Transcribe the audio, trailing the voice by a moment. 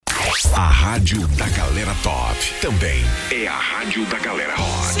A rádio da galera top. Também é a rádio da galera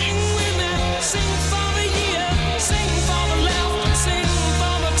rock.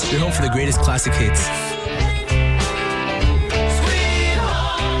 You're home for the greatest classic hits.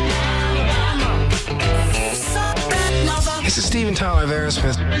 This is Steven Tyler of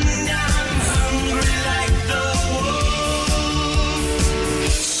Aerosmith.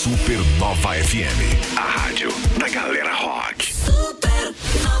 Supernova FM, a rádio da galera rock.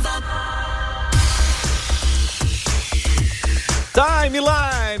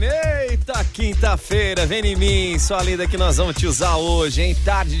 Timeline, eita, quinta-feira, vem em mim, sua linda, que nós vamos te usar hoje, hein?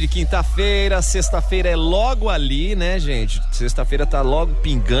 Tarde de quinta-feira, sexta-feira é logo ali, né, gente? Sexta-feira tá logo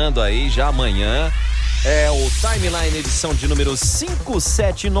pingando aí, já amanhã. É o Timeline, edição de número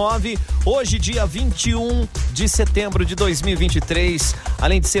 579, hoje dia 21 de setembro de 2023,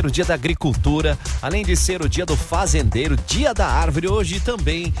 além de ser o dia da agricultura, além de ser o dia do fazendeiro, dia da árvore, hoje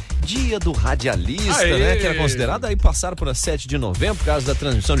também dia do radialista, né, que era considerado, aí passaram por a 7 de novembro por causa da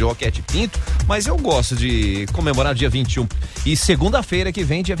transmissão de Roquete Pinto, mas eu gosto de comemorar dia 21, e segunda-feira que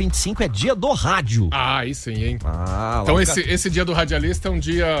vem, dia 25, é dia do rádio. Ah, aí sim, hein? Então esse dia do radialista é um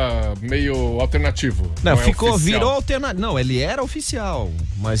dia meio alternativo. Não, virou alternativo. Não, ele era oficial,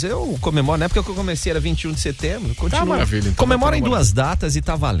 mas eu comemoro, na época que eu comecei era 21 de setembro, continuo. Maravilha, então. Comemora em duas datas e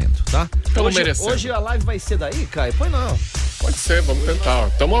tá valendo, tá? Então hoje a live vai ser daí, Caio? Pois não. Pode ser, vamos tentar.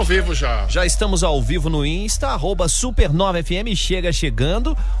 Estamos ao vivo já. Já estamos ao vivo no Insta, @Supernova FM,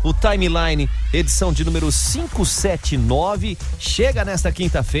 chegando. O Timeline, edição de número 579, chega nesta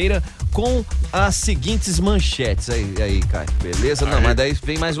quinta-feira com as seguintes manchetes. Aí, Caio, beleza? Não, mas daí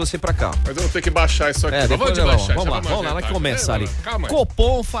vem mais você pra cá. Mas eu vou ter que baixar isso aqui. Vamos lá, começa ali. Calma aí.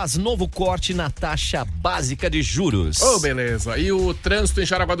 Copom faz novo corte na taxa básica de juros. Beleza. E o trânsito em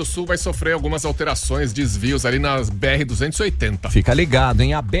Jaraguá do Sul vai sofrer algumas alterações, desvios ali nas BR-280. Fica ligado,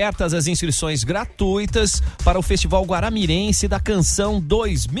 hein? Abertas as inscrições gratuitas para o Festival Guaramirense da Canção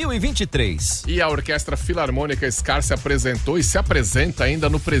 2023. E a Orquestra Filarmônica Scar se apresentou e se apresenta ainda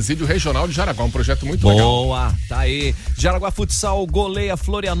no Presídio Regional de Jaraguá, um projeto muito legal. Boa, tá aí. Jaraguá Futsal goleia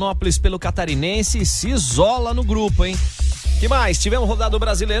Florianópolis pelo Catarinense e se isola no grupo, hein? Que mais? Tivemos rodado o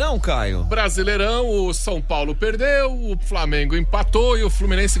Brasileirão, Caio? Brasileirão, o São Paulo perdeu, o Flamengo empatou e o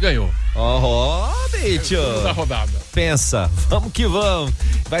Fluminense ganhou. Bicho! Da rodada. Pensa, vamos que vamos.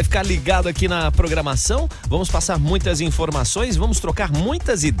 Vai ficar ligado aqui na programação, vamos passar muitas informações, vamos trocar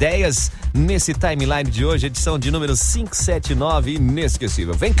muitas ideias nesse Timeline de hoje, edição de número 579,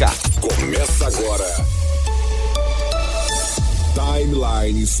 inesquecível. Vem cá. Começa agora.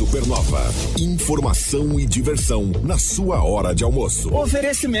 Timeline Supernova. Informação e diversão na sua hora de almoço.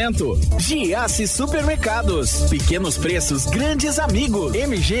 Oferecimento: Giasse Supermercados. Pequenos preços, grandes amigos.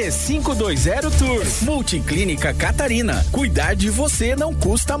 MG 520 Tour. Multiclínica Catarina. Cuidar de você não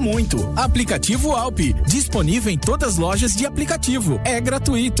custa muito. Aplicativo Alpe. Disponível em todas as lojas de aplicativo. É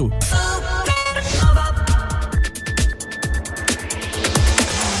gratuito.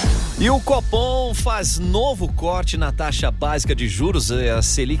 E o Copom faz novo corte na taxa básica de juros. A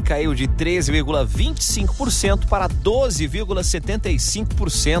Selic caiu de 13,25% para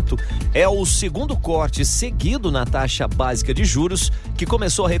 12,75%. É o segundo corte seguido na taxa básica de juros, que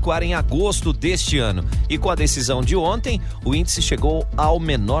começou a recuar em agosto deste ano. E com a decisão de ontem, o índice chegou ao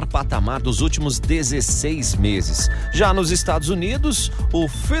menor patamar dos últimos 16 meses. Já nos Estados Unidos, o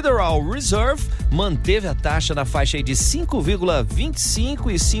Federal Reserve manteve a taxa na faixa de 5,25%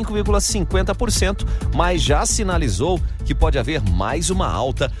 e 5,50%, mas já sinalizou que pode haver mais uma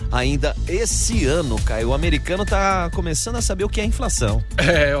alta ainda esse ano, Caio. O americano tá começando a saber o que é inflação.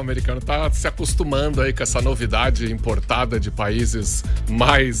 O americano tá se acostumando aí com essa novidade importada de países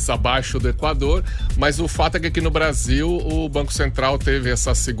mais abaixo do Equador, mas o fato é que aqui no Brasil o Banco Central teve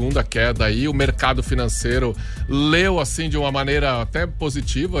essa segunda queda aí, o mercado financeiro leu assim de uma maneira até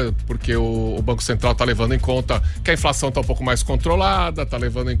positiva, porque o Banco Central tá levando em conta que a inflação tá um pouco mais controlada, tá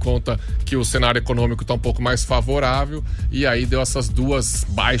levando em conta que o cenário econômico tá um pouco mais favorável, e aí deu essas duas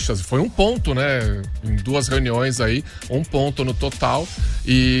baixas, foi um ponto, né, em duas reuniões aí, um ponto no total,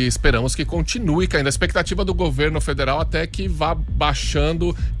 e esperamos que continue caindo. A expectativa do governo federal até que vá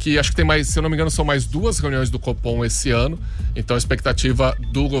baixando, que acho que tem mais, se eu não me engano, são mais duas reuniões do Copom esse ano, então a expectativa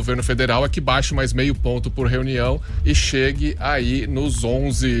do governo federal é que baixe mais meio ponto por reunião e chegue aí nos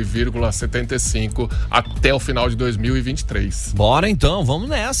 11,75 até o final de 2023. Bora então, vamos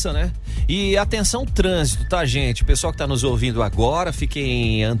nessa. passa, né? E atenção trânsito, tá, gente? O pessoal que tá nos ouvindo agora,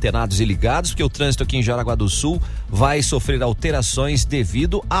 fiquem antenados e ligados, porque o trânsito aqui em Jaraguá do Sul vai sofrer alterações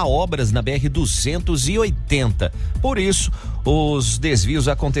devido a obras na BR-280. Por isso, os desvios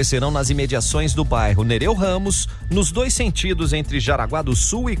acontecerão nas imediações do bairro Nereu Ramos, nos 2 sentidos entre Jaraguá do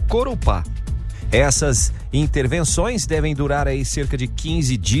Sul e Corupá. Essas intervenções devem durar aí cerca de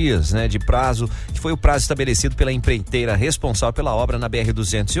 15 dias, né, de prazo, que foi o prazo estabelecido pela empreiteira responsável pela obra na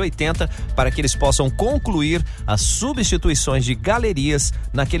BR-280, para que eles possam concluir as substituições de galerias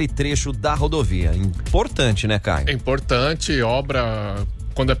naquele trecho da rodovia. Importante, né, Caio? É importante, obra...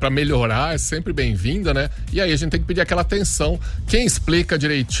 Quando é para melhorar, é sempre bem-vinda, né? E aí a gente tem que pedir aquela atenção. Quem explica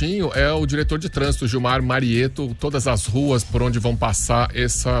direitinho é o diretor de trânsito, Gilmar Marieto, todas as ruas por onde vão passar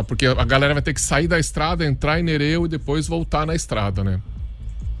essa... Porque a galera vai ter que sair da estrada, entrar em Nereu e depois voltar na estrada, né?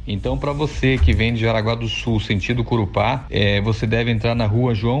 Então, para você que vem de Jaraguá do Sul, sentido Corupá, você deve entrar na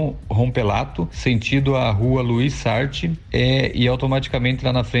rua João Rompelato, sentido a rua Luiz Sarte, e automaticamente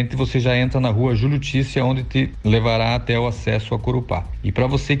lá na frente você já entra na rua Júlio Tícia, onde te levará até o acesso a Corupá. E para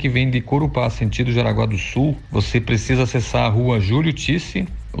você que vem de Corupá, sentido Jaraguá do Sul, você precisa acessar a rua Júlio Tícia.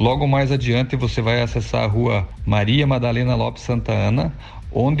 Logo mais adiante você vai acessar a rua Maria Madalena Lopes Santa Ana,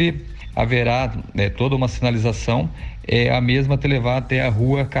 onde haverá toda uma sinalização, a mesma te levar até a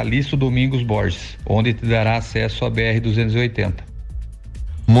rua Calixto Domingos Borges, onde te dará acesso à BR-280.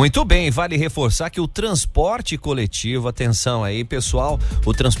 Muito bem, vale reforçar que o transporte coletivo, atenção aí pessoal,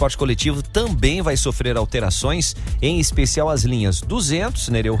 o transporte coletivo também vai sofrer alterações, em especial as linhas 200,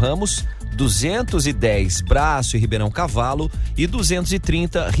 Nereu Ramos, 210, Braço e Ribeirão Cavalo e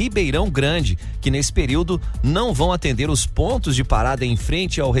 230, Ribeirão Grande, que nesse período não vão atender os pontos de parada em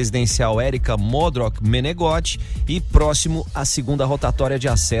frente ao residencial Érica Modroc Menegote e próximo à segunda rotatória de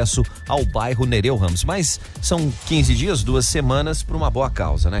acesso ao bairro Nereu Ramos. Mas são 15 dias, 2 semanas para uma boa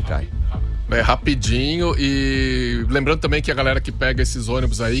causa, né, Caio? É rapidinho, e lembrando também que a galera que pega esses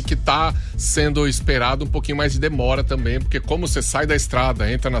ônibus aí, que tá sendo esperado um pouquinho mais de demora também, porque como você sai da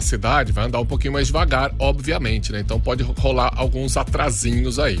estrada, entra na cidade, vai andar um pouquinho mais devagar, obviamente, né? Então pode rolar alguns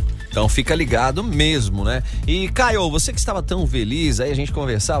atrasinhos aí. Então fica ligado mesmo, né? E Caio, você que estava tão feliz, aí a gente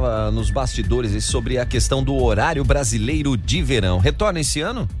conversava nos bastidores sobre a questão do horário brasileiro de verão. Retorna esse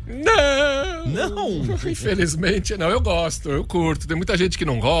ano? Não! Infelizmente não, eu gosto, eu curto. Tem muita gente que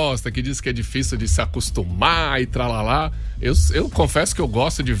não gosta, que diz que é difícil de se acostumar e tralalá. Eu confesso que eu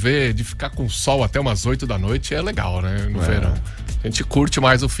gosto de ver, de ficar com sol até umas 8 da noite, é legal, né? No verão. A gente curte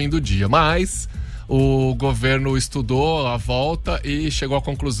mais o fim do dia, mas o governo estudou a volta e chegou à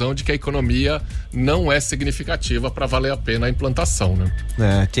conclusão de que a economia não é significativa para valer a pena a implantação,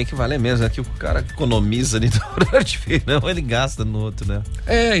 né? Tem que valer mesmo, é que o cara economiza ali no horário de verão, ele gasta no outro, né?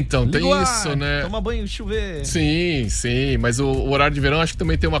 Então, tem isso, né? Toma banho, chover. Sim, mas o horário de verão acho que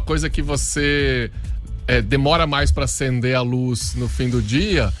também tem uma coisa que você demora mais para acender a luz no fim do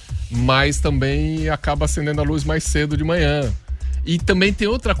dia, mas também acaba acendendo a luz mais cedo de manhã. E também tem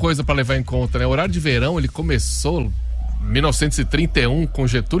outra coisa para levar em conta, né? O horário de verão, ele começou em 1931 com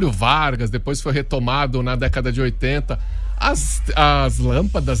Getúlio Vargas, depois foi retomado na década de 80. As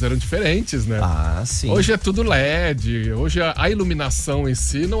lâmpadas eram diferentes, né? Ah, sim. Hoje é tudo LED, hoje a iluminação em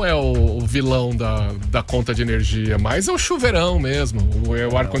si não é o vilão da conta de energia, mas é o chuveirão mesmo, é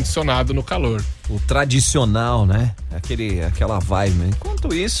o ar-condicionado no calor. O tradicional, né? Aquela vibe.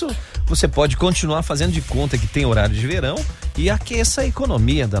 Enquanto isso, você pode continuar fazendo de conta que tem horário de verão e aqueça a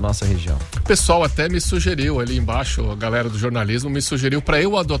economia da nossa região. O pessoal até me sugeriu ali embaixo, a galera do jornalismo me sugeriu para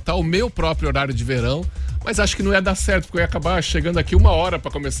eu adotar o meu próprio horário de verão, mas acho que não ia dar certo, porque eu ia acabar chegando aqui 1 hora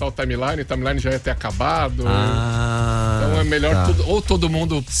para começar o timeline já ia ter acabado. Então é melhor ou todo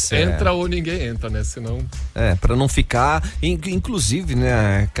mundo entra ou ninguém entra, né? Senão... para não ficar... Inclusive,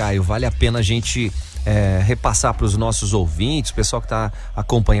 né, Caio, vale a pena a gente repassar para os nossos ouvintes, o pessoal que está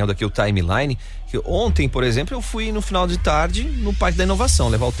acompanhando aqui o timeline, que ontem, por exemplo, eu fui no final de tarde no Parque da Inovação,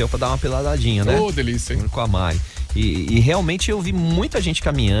 levar o Theo para dar uma peladadinha, né? Delícia, hein? Com a Mari. E realmente eu vi muita gente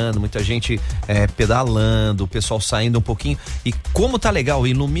caminhando, muita gente pedalando, o pessoal saindo um pouquinho. E como tá legal,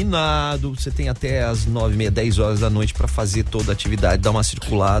 iluminado, você tem até as 9h30, 10 horas da noite para fazer toda a atividade, dar uma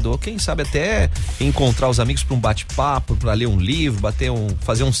circulada, ou quem sabe até encontrar os amigos para um bate-papo, para ler um livro,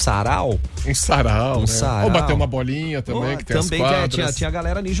 fazer um sarau. Um sarau, né? Sarau. Ou bater uma bolinha também, que tem também, as quadras. Tinha a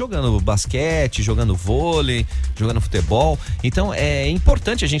galera ali jogando basquete, jogando vôlei, jogando futebol. Então é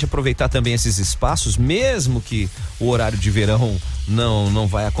importante a gente aproveitar também esses espaços, mesmo que o horário de verão não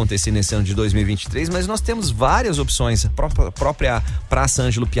vai acontecer nesse ano de 2023, mas nós temos várias opções. A própria Praça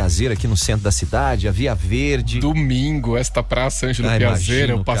Ângelo Piazeira aqui no centro da cidade, a Via Verde. Domingo, esta Praça Ângelo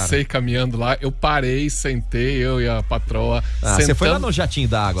Piazeira, eu passei caminhando lá, eu parei, sentei, eu e a patroa. Você foi lá no jatinho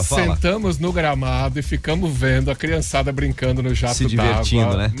d'água, fala. Sentamos no gramado e ficamos vendo a criançada brincando no jato d'água. Se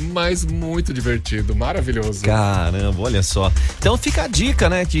divertindo, né? Mas muito divertido, maravilhoso. Caramba, olha só. Então fica a dica,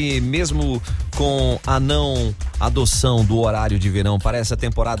 né, que mesmo com a não adoção do horário de verão para essa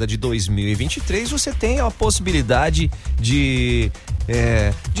temporada de 2023, você tem a possibilidade de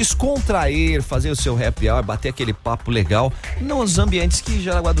descontrair, fazer o seu happy hour, bater aquele papo legal nos ambientes que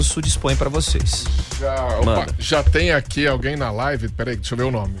Jaraguá do Sul dispõe para vocês. Já tem aqui alguém na live, peraí, deixa eu ver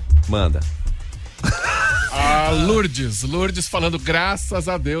o nome. Manda. A Lourdes falando, graças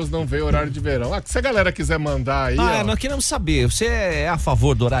a Deus não veio horário de verão. Se a galera quiser mandar aí. Nós queremos saber, você é a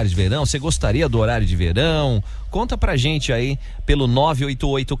favor do horário de verão? Você gostaria do horário de verão? Conta pra gente aí pelo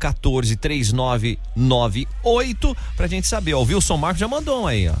 988-14-3998 pra gente saber. O Wilson Marcos já mandou um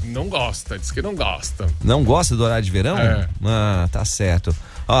aí, ó. Não gosta, diz que não gosta. Não gosta do horário de verão? Tá certo.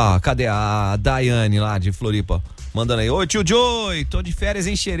 Cadê a Daiane lá de Floripa? Mandando aí, ô tio Joey, tô de férias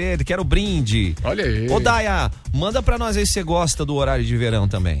em Xerede, quero brinde. Olha aí. Ô Daia, manda pra nós aí se você gosta do horário de verão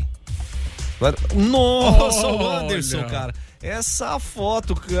também. Nossa, o Anderson, cara. Essa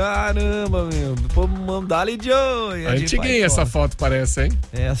foto, caramba, meu. Pô, mandar-lhe Joey. Antiguinha essa foto parece, hein?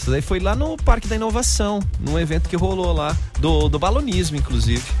 Essa daí foi lá no Parque da Inovação, num evento que rolou lá, do balonismo,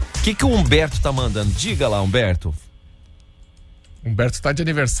 inclusive. O que o Humberto tá mandando? Diga lá, Humberto. Humberto tá de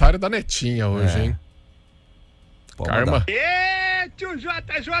aniversário da netinha hoje, hein? Karma. Tio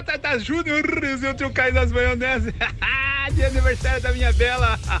JJ da Júnior, o tio Caio das Maionese. De aniversário da minha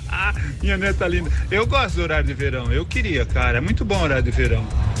bela. Minha neta linda. Eu gosto do horário de verão. Eu queria, cara. É muito bom o horário de verão.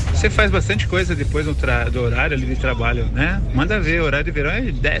 Você faz bastante coisa depois do horário ali de trabalho, né? Manda ver, o horário de verão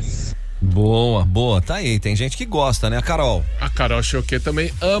é 10. Boa, tá aí, tem gente que gosta, né, a Carol? A Carol Choquet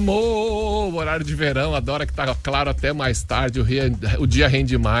também amou o horário de verão, adora que tá claro até mais tarde, o dia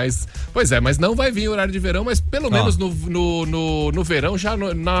rende mais. Pois é, mas não vai vir o horário de verão, mas pelo menos no verão já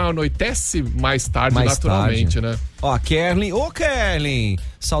anoitece mais tarde, naturalmente, né? Ó, Kerlin,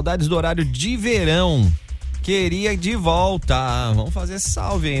 saudades do horário de verão. Queria de volta. Vamos fazer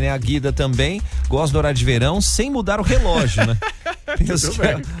salve aí, né? A Guida também gosta do horário de verão sem mudar o relógio, né? Tudo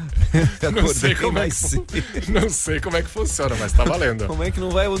bem. Não sei como é que funciona, mas tá valendo. Como é que não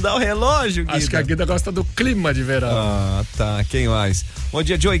vai mudar o relógio, Guida? Acho que a Guida gosta do clima de verão. Tá. Quem mais? Bom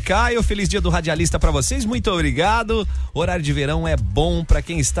dia, Joey Caio. Feliz dia do radialista pra vocês. Muito obrigado. Horário de verão é bom pra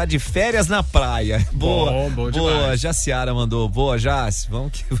quem está de férias na praia. Boa demais. Jaciara mandou. Boa, Jaci.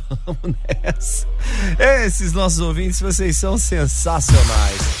 Vamos que vamos nessa. Esses nossos ouvintes, vocês são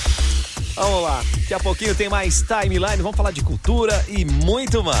sensacionais. Vamos lá, daqui a pouquinho tem mais Timeline, vamos falar de cultura e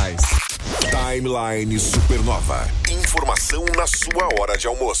muito mais. Timeline Supernova, informação na sua hora de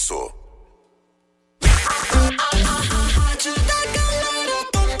almoço.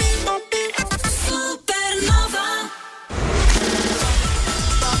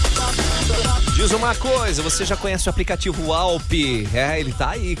 Diz uma coisa, você já conhece o aplicativo Alp? Ele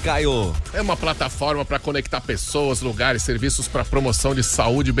tá aí, Caio. É uma plataforma para conectar pessoas, lugares, serviços para promoção de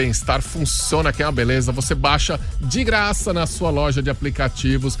saúde e bem-estar. Funciona que é uma beleza. Você baixa de graça na sua loja de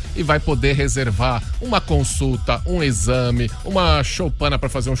aplicativos e vai poder reservar uma consulta, um exame, uma choupana para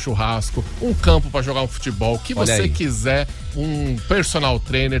fazer um churrasco, um campo para jogar um futebol, o que você quiser, um personal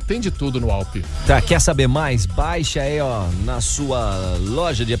trainer, tem de tudo no Alp. Tá, quer saber mais? Baixa aí, ó, na sua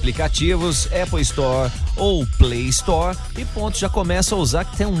loja de aplicativos, Apple Store ou Play Store e ponto, já começa a usar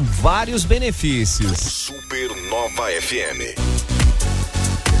que tem vários benefícios. Supernova FM.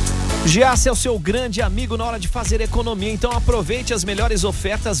 Giasse é o seu grande amigo na hora de fazer economia, então aproveite as melhores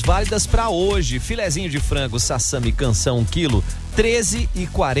ofertas válidas para hoje. Filezinho de frango Sassami Canção 1 kg,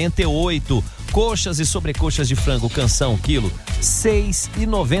 R$13,48. Coxas e sobrecoxas de frango Canção quilo,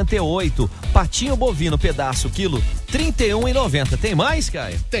 R$6,98. Patinho bovino pedaço quilo, R$31,90. Tem mais,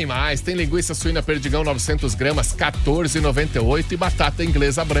 Caio? Tem mais, tem linguiça suína perdigão 900 gramas, R$14,98 e batata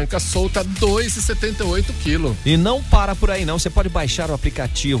inglesa branca solta, R$2,78 quilo. E não para por aí não, você pode baixar o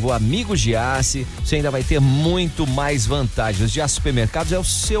aplicativo Amigo Giasse, você ainda vai ter muito mais vantagens. Giasse Supermercados é o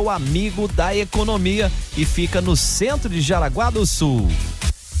seu amigo da economia e fica no centro de Jaraguá do Sul.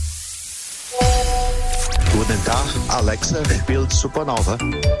 Guten Tag, Alexa, spielt Supernova.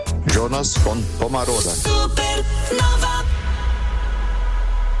 Jonas von Pomaroda.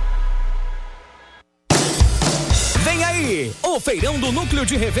 Vem aí, Gourmet, o feirão do Núcleo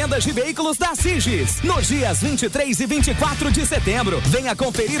de Revendas de Veículos da Sigis, nos dias 23 e 24 de setembro. Venha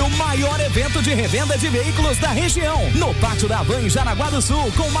conferir o maior evento de revenda de veículos da região, no Pátio da Havan em Jaraguá do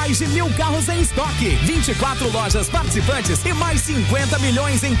Sul, com mais de 1.000 carros em estoque, 24 lojas participantes e mais 50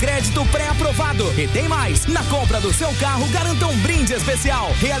 milhões em crédito pré-aprovado. E tem mais, na compra do seu carro, garanta um brinde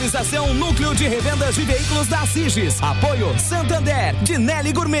especial. Realização Núcleo de Revendas de Veículos da Sigis. Apoio Santander, de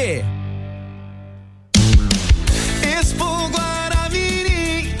Nelly Gourmet. Expo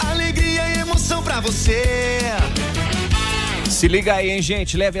Guaramirim, alegria e emoção pra você. Se liga aí, hein,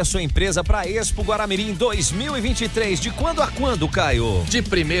 gente? Leve a sua empresa pra Expo Guaramirim 2023. De quando a quando, Caio? De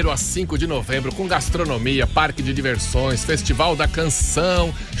 1º a 5 de novembro, com gastronomia, parque de diversões, festival da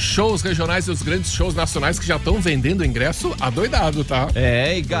canção, shows regionais e os grandes shows nacionais que já estão vendendo ingresso adoidado, tá?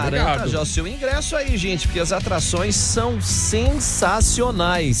 E garanta já o seu ingresso aí, gente, porque as atrações são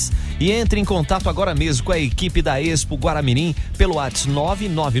sensacionais. E entre em contato agora mesmo com a equipe da Expo Guaramirim pelo WhatsApp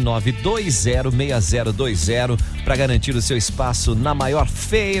 999206020 para garantir o seu espaço na maior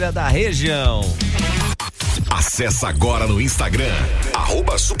feira da região. Acesse agora no Instagram,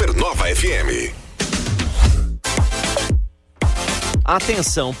 @SupernovaFM.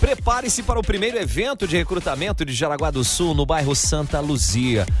 Atenção, prepare-se para o primeiro evento de recrutamento de Jaraguá do Sul no bairro Santa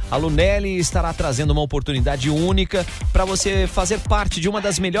Luzia. A Lunelli estará trazendo uma oportunidade única para você fazer parte de uma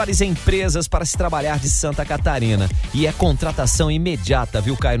das melhores empresas para se trabalhar de Santa Catarina. E é contratação imediata,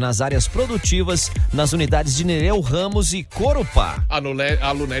 viu, Caio? Nas áreas produtivas, nas unidades de Nereu Ramos e Corupá. A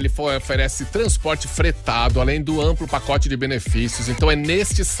Lunelli oferece transporte fretado, além do amplo pacote de benefícios. Então é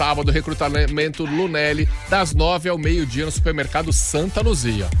neste sábado, recrutamento Lunelli, das 9 ao meio-dia no supermercado Santa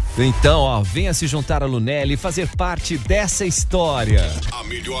Luzia. Então, venha se juntar a Lunelli e fazer parte dessa história. A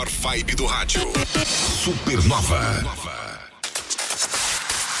melhor vibe do rádio. Supernova.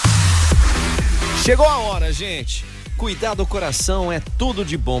 Chegou a hora, gente. Cuidar do coração é tudo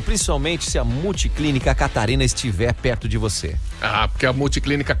de bom, principalmente se a Multiclínica Catarina estiver perto de você. Porque a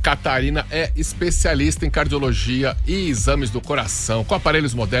Multiclínica Catarina é especialista em cardiologia e exames do coração, com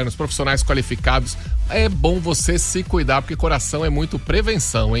aparelhos modernos, profissionais qualificados. É bom você se cuidar, porque coração é muito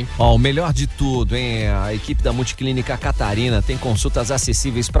prevenção, hein? O melhor de tudo, hein? A equipe da Multiclínica Catarina tem consultas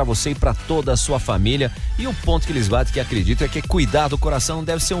acessíveis para você e para toda a sua família. E o ponto que eles batem, que acredito, é que cuidar do coração não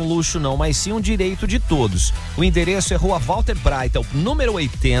deve ser um luxo não, mas sim um direito de todos. O endereço é Rua Walter Breitel, número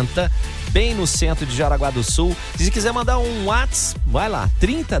 80, bem no centro de Jaraguá do Sul. Se quiser mandar um WhatsApp, vai lá,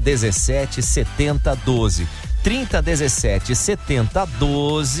 3017 7012. 3017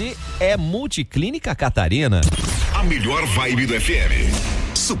 7012 é Multiclínica Catarina. A melhor vibe do FM.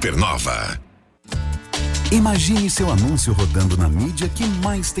 Supernova. Imagine seu anúncio rodando na mídia que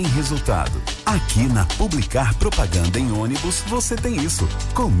mais tem resultado. Aqui na Publicar Propaganda em ônibus você tem isso.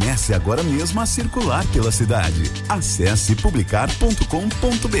 Comece agora mesmo a circular pela cidade. Acesse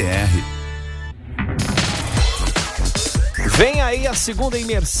publicar.com.br. Vem aí a segunda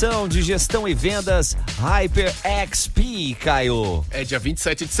imersão de gestão e vendas Hyper XP, Caio. É dia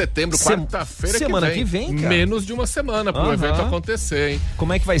 27 de setembro, quarta-feira semana que vem, cara. Menos de uma semana pro evento acontecer, hein?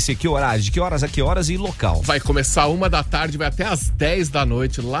 Como é que vai ser? Que horário? De que horas a que horas e local? Vai começar 1h, vai até às 10 da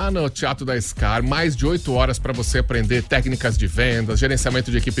noite lá no Teatro da SCAR. Mais de 8 horas para você aprender técnicas de vendas,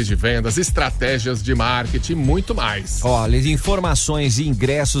 gerenciamento de equipes de vendas, estratégias de marketing e muito mais. Olha, informações e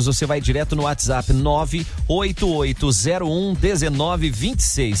ingressos você vai direto no WhatsApp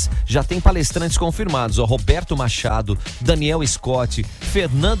 988011926. Já tem palestrantes confirmados, Roberto Machado, Daniel Scott,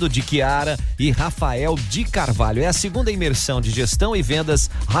 Fernando de Chiara e Rafael de Carvalho. É a segunda imersão de gestão e vendas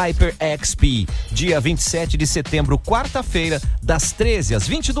Hyper XP, dia 27 de setembro, quarta-feira, das 13 às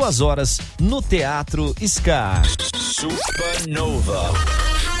 22 horas, no Teatro SCAR. Supernova.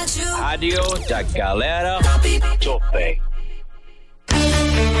 Rádio da galera Topé.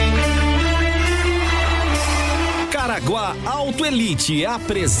 Caraguá Auto Elite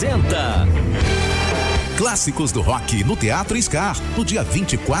apresenta Clássicos do Rock no Teatro SCAR, no dia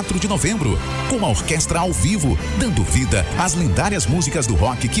 24 de novembro, com uma orquestra ao vivo, dando vida às lendárias músicas do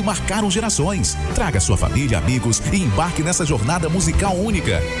rock que marcaram gerações. Traga sua família, amigos e embarque nessa jornada musical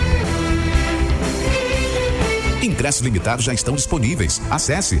única. Ingressos limitados já estão disponíveis.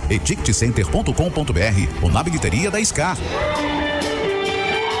 Acesse eticketcenter.com.br ou na bilheteria da SCAR.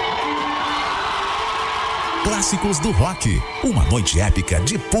 Clássicos do Rock. Uma noite épica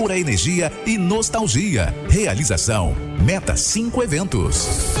de pura energia e nostalgia. Realização: Meta 5 Eventos.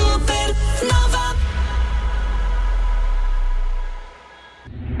 Supernova.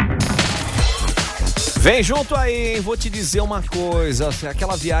 Vem junto aí, hein? Vou te dizer uma coisa,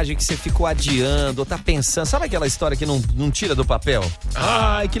 aquela viagem que você ficou adiando, tá pensando, sabe aquela história que não tira do papel?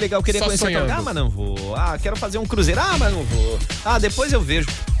 Ai, que legal, queria conhecer o lugar, mas não vou. Ah, quero fazer um cruzeiro, mas não vou. Ah, depois eu vejo.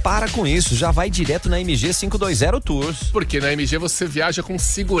 Para com isso, já vai direto na MG 520 Tours. Porque na MG você viaja com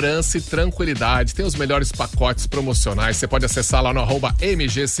segurança e tranquilidade, tem os melhores pacotes promocionais, você pode acessar lá no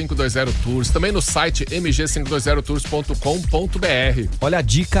 @MG520 Tours, também no site mg520tours.com.br. Olha a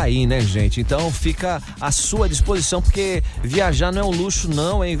dica aí, né, gente? Então fica à sua disposição, porque viajar não é um luxo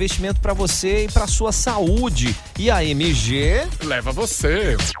não, é investimento para você e para sua saúde. E a MG leva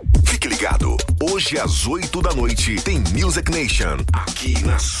você. Fique ligado, hoje às 8 da noite tem Music Nation, aqui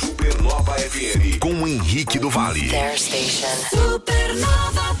na Supernova FM, com o Henrique do Vale. Their station.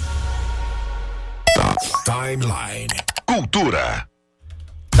 Supernova. Timeline Cultura.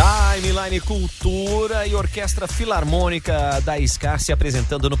 Timeline Cultura e Orquestra Filarmônica da SCAR se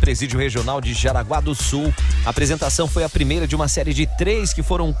apresentando no Presídio Regional de Jaraguá do Sul. A apresentação foi a primeira de uma série de 3 que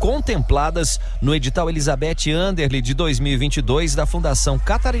foram contempladas no edital Elizabeth Anderle de 2022 da Fundação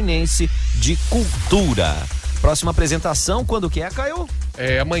Catarinense de Cultura. Próxima apresentação, quando que é, Caio?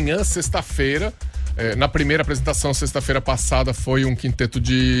 Amanhã, sexta-feira. Na primeira apresentação, sexta-feira passada, foi um quinteto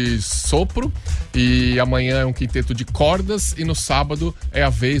de sopro, e amanhã é um quinteto de cordas, e no sábado é a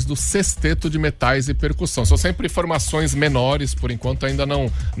vez do sexteto de metais e percussão. São sempre formações menores, por enquanto ainda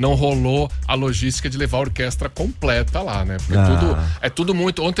não rolou a logística de levar a orquestra completa lá, né? Porque é tudo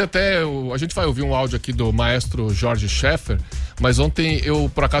muito... Ontem até a gente vai ouvir um áudio aqui do maestro Jorge Scheffer, mas ontem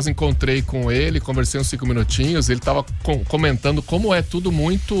eu por acaso encontrei com ele, conversei uns 5 minutinhos, ele estava comentando como é tudo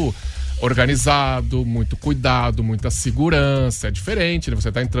muito organizado, muito cuidado, muita segurança. É diferente, né? Você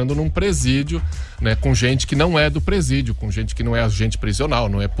está entrando num presídio, né, com gente que não é do presídio, com gente que não é agente prisional,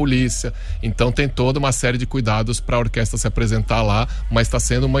 não é polícia. Então tem toda uma série de cuidados para a orquestra se apresentar lá, mas está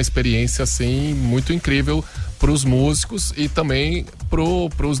sendo uma experiência assim muito incrível para os músicos e também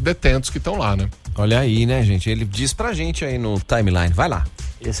para os detentos que estão lá, né? Olha aí, né, gente? Ele diz pra gente aí no Timeline. Vai lá.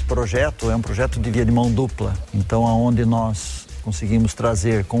 Esse projeto é um projeto de via de mão dupla. Então, aonde nós conseguimos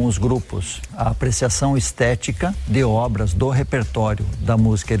trazer com os grupos a apreciação estética de obras do repertório da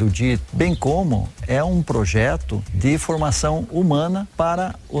música erudita, bem como é um projeto de formação humana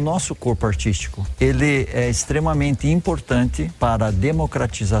para o nosso corpo artístico. Ele é extremamente importante para a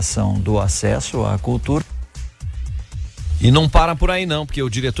democratização do acesso à cultura. E não para por aí não, porque o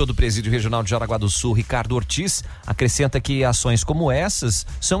diretor do Presídio Regional de Jaraguá do Sul, Ricardo Ortiz, acrescenta que ações como essas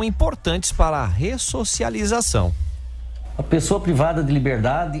são importantes para a ressocialização. A pessoa privada de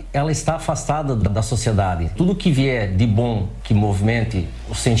liberdade, ela está afastada da sociedade. Tudo que vier de bom, que movimente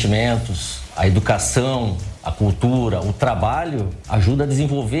os sentimentos, a educação, a cultura, o trabalho, ajuda a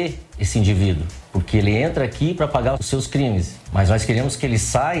desenvolver esse indivíduo. Porque ele entra aqui para pagar os seus crimes, mas nós queremos que ele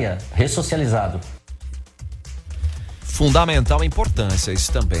saia ressocializado. Fundamental importância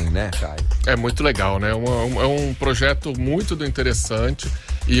isso também, né, Caio? É muito legal, né? É um projeto muito interessante.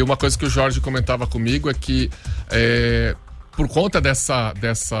 E uma coisa que o Jorge comentava comigo é que por conta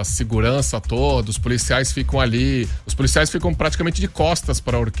dessa segurança toda, os policiais ficam ali, os policiais ficam praticamente de costas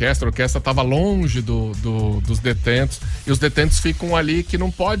para a orquestra estava longe dos detentos, e os detentos ficam ali que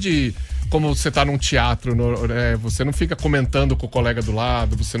não pode... Como você está num teatro, você não fica comentando com o colega do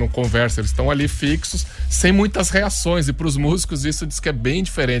lado, você não conversa, eles estão ali fixos, sem muitas reações. E para os músicos isso diz que é bem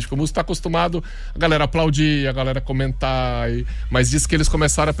diferente, porque o músico está acostumado a galera aplaudir, a galera comentar, mas diz que eles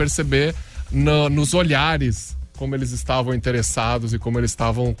começaram a perceber nos olhares como eles estavam interessados e como eles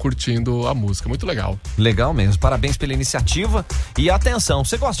estavam curtindo a música. Muito legal. Legal mesmo. Parabéns pela iniciativa. E atenção,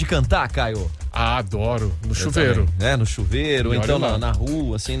 você gosta de cantar, Caio? Ah, adoro. No chuveiro. Também. No chuveiro, então na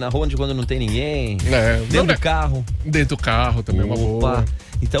rua, assim, na rua onde quando não tem ninguém. Dentro do carro. Dentro do carro também é uma boa.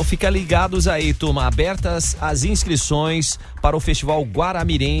 Então fica ligados aí, turma. Abertas as inscrições para o Festival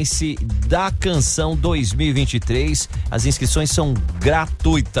Guaramirense da Canção 2023. As inscrições são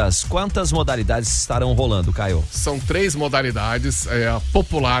gratuitas. Quantas modalidades estarão rolando, Caio? São 3 modalidades. A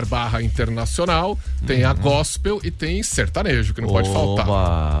popular / internacional, tem a gospel e tem sertanejo, que não pode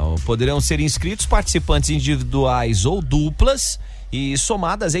faltar. Poderão ser inscritos participantes individuais ou duplas. E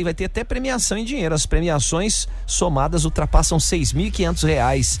somadas aí vai ter até premiação em dinheiro. As premiações somadas ultrapassam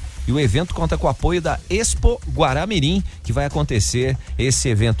R$6.500. E o evento conta com o apoio da Expo Guaramirim, que vai acontecer esse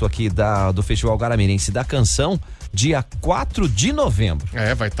evento aqui do Festival Guaramirense da Canção, dia 4 de novembro.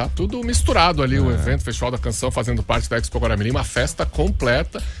 Vai estar tudo misturado ali, o evento, Festival da Canção, fazendo parte da Expo Guaramirim, uma festa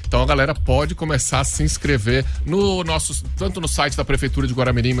completa. Então a galera pode começar a se inscrever tanto no site da Prefeitura de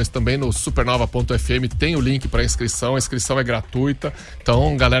Guaramirim, mas também no supernova.fm, tem o link para inscrição. A inscrição é gratuita.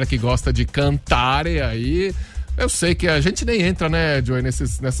 Então, galera que gosta de cantar aí, Eu sei que a gente nem entra, né, Joey,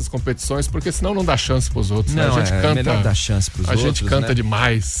 nessas competições, porque senão não dá chance pros outros. Não, né? A gente canta, melhor dar chance pros outros. A gente canta, né?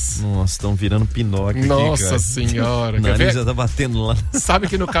 demais. Nossa, estão virando Pinóquio. Nossa aqui, cara. senhora. O nariz já tá batendo lá. Sabe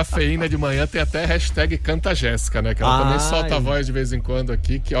que no Cafeína de manhã tem até hashtag Canta Jéssica, né? Que ela também solta a voz de vez em quando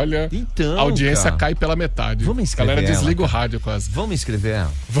aqui, que olha, então, a audiência cara, cai pela metade. Vamos inscrever a galera desliga ela, o rádio quase. Vamos inscrever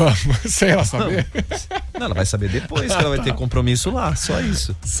ela? Vamos, sem ela saber. Não, ela vai saber depois que ela vai ter compromisso lá, só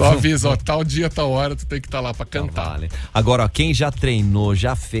isso. Só avisa, ó, tal dia, tal hora, tu tem que estar lá pra cantar. Vale. Agora, ó, quem já treinou,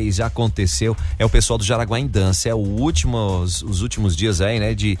 já fez, já aconteceu, é o pessoal do Jaraguá em Dança. É os últimos dias aí,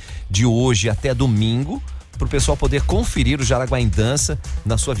 né? De hoje até domingo, pro pessoal poder conferir o Jaraguá em Dança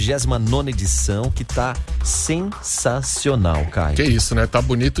na sua 29ª edição, que tá sensacional, Caio. Que isso, né? Tá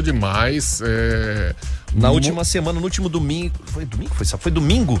bonito demais. Na última semana, no último domingo, foi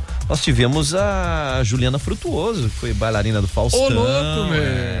domingo, nós tivemos a Juliana Frutuoso, que foi bailarina do Faustão. Ô, louco,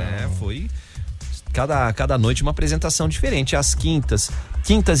 meu! Foi cada noite uma apresentação diferente. Às quintas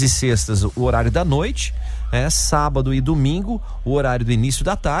e sextas, o horário da noite, sábado e domingo, o horário do início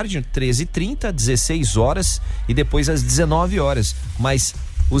da tarde, 13h30, 16 horas e depois às 19 horas. Mas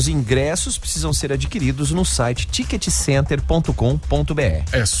os ingressos precisam ser adquiridos no site ticketcenter.com.br.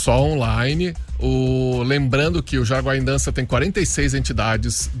 É só online. Lembrando que o Jaraguá em Dança tem 46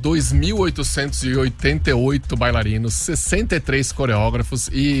 entidades, 2.888 bailarinos, 63 coreógrafos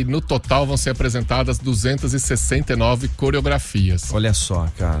e no total vão ser apresentadas 269 coreografias. Olha só,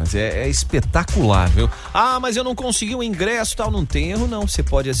 cara, é espetacular, viu? Ah, mas eu não consegui o ingresso, tal, não tem erro não, você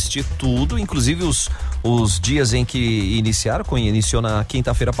pode assistir tudo, inclusive os dias em que iniciou na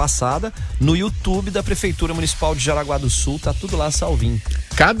quinta-feira passada, no YouTube da Prefeitura Municipal de Jaraguá do Sul, tá tudo lá salvinho.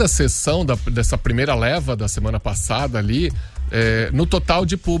 Cada sessão dessa primeira leva da semana passada ali, no total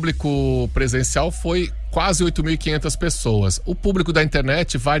de público presencial foi quase 8.500 pessoas. O público da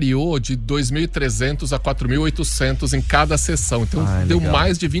internet variou de 2.300 a 4.800 em cada sessão. Então deu legal.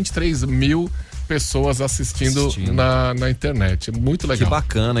 mais de 23 mil pessoas assistindo. Na internet. Muito legal. Que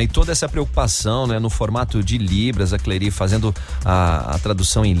bacana. E toda essa preocupação, né, no formato de Libras, a Cleri fazendo a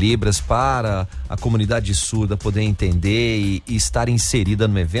tradução em Libras para a comunidade surda poder entender e estar inserida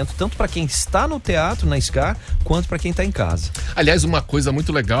no evento, tanto para quem está no teatro, na SCAR, quanto para quem está em casa. Aliás, uma coisa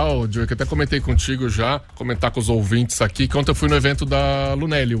muito legal, Joey, que eu até comentei contigo já, comentar com os ouvintes aqui, que ontem eu fui no evento da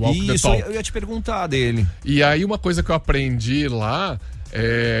Lunelli, o Walk the Talk. Eu ia te perguntar dele. E aí uma coisa que eu aprendi lá,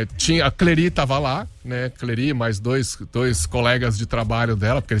 a Cleri tava lá, né? Cleri mais dois colegas de trabalho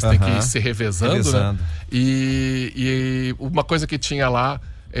dela, porque eles têm que ir se revezando. Né? E uma coisa que tinha lá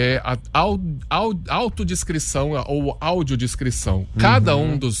é a autodescrição ou audiodescrição. Cada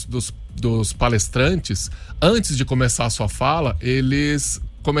um dos palestrantes, antes de começar a sua fala, eles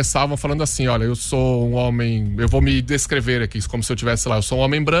começavam falando assim: olha, eu sou um homem, eu vou me descrever aqui como se eu tivesse lá, eu sou um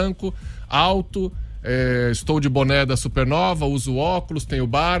homem branco, alto, estou de boné da Supernova, uso óculos, tenho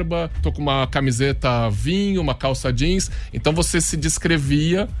barba, tô com uma camiseta vinho, uma calça jeans. Então você se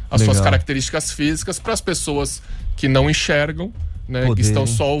descrevia as suas características físicas para as pessoas que não enxergam, né, que estão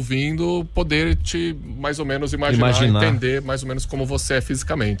só ouvindo, poder te mais ou menos imaginar, entender mais ou menos como você é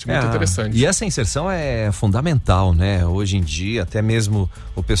fisicamente. Muito interessante. E essa inserção é fundamental, né? Hoje em dia, até mesmo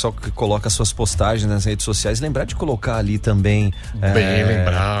o pessoal que coloca suas postagens nas redes sociais, lembrar de colocar ali também bem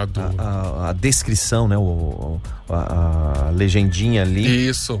lembrado a descrição, né? A legendinha ali.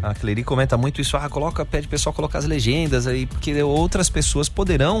 Isso. A Cleri comenta muito isso. Pede o pessoal colocar as legendas aí, porque outras pessoas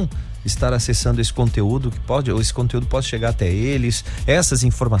poderão estar acessando esse conteúdo, esse conteúdo pode chegar até eles, essas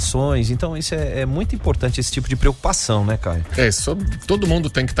informações. Então isso é muito importante, esse tipo de preocupação, né, Caio? Todo mundo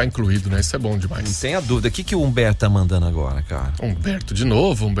tem que estar incluído, né? Isso é bom demais. Não tenha dúvida. O que o Humberto tá mandando agora, cara? Humberto, de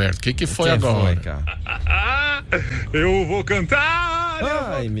novo, Humberto. O que foi agora? Foi, cara? Eu vou cantar!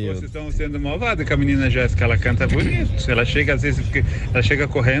 Ai, meu. Vocês estão sendo malvados com a menina Jéssica, ela canta bonito. Ela chega, às vezes, ela chega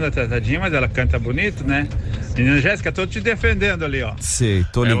correndo atrasadinha, mas ela canta bonito, né? Menina Jéssica, tô te defendendo ali, ó. Sei,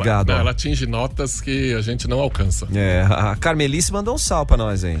 tô ligado. Ela atinge notas que a gente não alcança. A Carmelice mandou um salve pra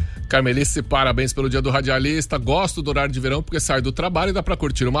nós, hein? Carmelice, parabéns pelo dia do radialista. Gosto do horário de verão porque sai do trabalho e dá pra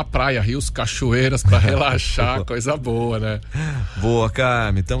curtir uma praia, rios, cachoeiras, pra relaxar, coisa boa, né? Boa,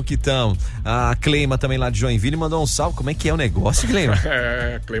 Carme, tamo que tamo. A Cleima também lá de Joinville mandou um salve. Como é que é o negócio, Cleima?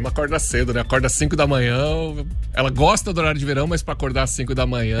 A Cleima acorda cedo, né? Acorda às 5 da manhã. Ela gosta do horário de verão, mas pra acordar às 5 da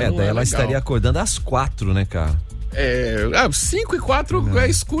manhã daí ela estaria acordando às 4, né, cara? 5 e 4 é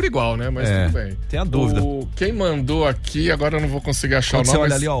escuro igual, né? Mas tudo bem. Tem a dúvida. Quem mandou aqui, agora eu não vou conseguir achar quando o nome. Você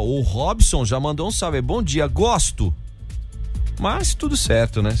olha ali, ó, o Robson já mandou um salve. Bom dia, gosto. Mas tudo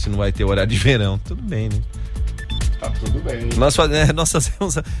certo, né? Se não vai ter horário de verão, tudo bem, né? Tá tudo bem. Nós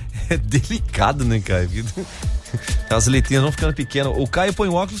fazemos. É delicado, né, cara? As letrinhas vão ficando pequenas. O Caio põe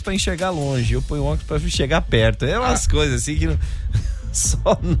óculos pra enxergar longe, eu ponho óculos pra enxergar perto. É umas coisas assim que não...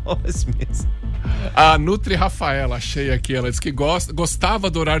 Só nós mesmos. A Nutri Rafaela, achei aqui, ela disse que gostava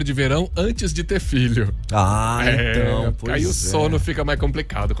do horário de verão antes de ter filho. Então, pois aí o sono fica mais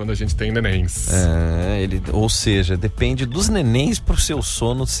complicado quando a gente tem nenéns. Ou seja, depende dos nenéns pro seu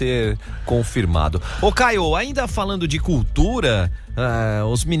sono ser confirmado. Ô Caio, ainda falando de cultura,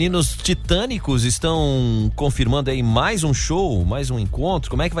 os meninos titânicos estão confirmando aí mais um show, mais um encontro,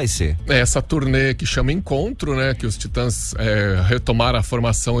 como é que vai ser? Essa turnê que chama Encontro, né, que os Titãs retomaram a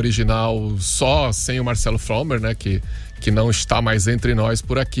formação original só sem o Marcelo Fromer, né, que não está mais entre nós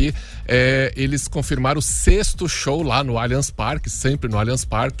por aqui. Eles confirmaram o 6º show lá no Allianz Parque, sempre no Allianz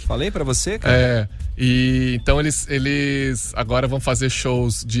Parque. Falei pra você, cara. E então eles agora vão fazer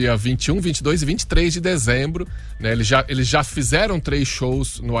shows dia 21, 22 e 23 de dezembro, né? Eles já fizeram 3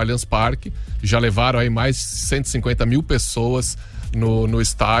 shows no Allianz Parque, já levaram aí mais de 150 mil pessoas no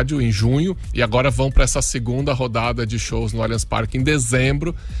estádio em junho, e agora vão para essa segunda rodada de shows no Allianz Parque em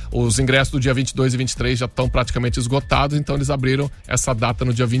dezembro. Os ingressos do dia 22 e 23 já estão praticamente esgotados, então eles abriram essa data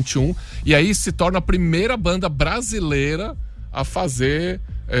no dia 21, e aí se torna a primeira banda brasileira a fazer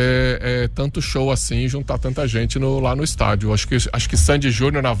tanto show assim, juntar tanta gente lá no estádio. Acho que Sandy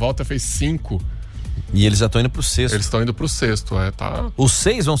Júnior na volta fez 5. E eles já estão indo pro 6º. Eles estão indo pro 6º, tá. Os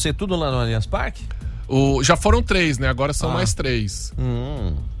 6 vão ser tudo lá no Allianz Parque? Já foram 3, né? Agora são mais 3.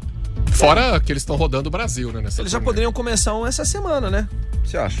 Fora que eles estão rodando o Brasil, né? Eles já poderiam começar essa semana, né?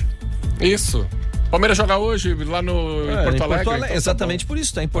 Você acha? Isso. Palmeiras joga hoje lá em Porto Alegre. Então exatamente por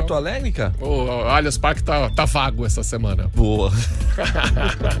isso, tá em Porto Alegre, cara. O Allianz Parque tá vago essa semana. Boa.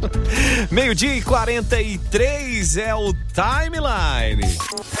 12:43 é o Timeline.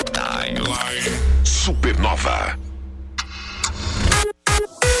 Supernova.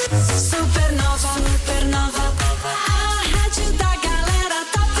 Supernova, a rádio da galera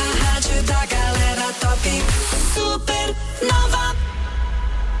top, a rádio da galera top, Supernova.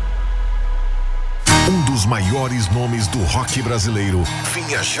 Um dos maiores nomes do rock brasileiro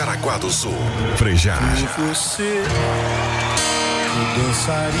vinha Jaraguá do Sul. Frejá. Você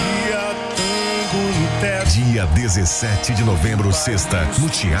dançaria tango no teto. Dia 17 de novembro, sexta, no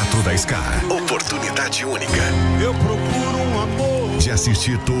Teatro da Scar. Oportunidade única. Eu procuro um amor. De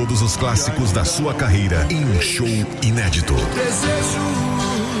assistir todos os clássicos da sua carreira em um show inédito. Desejo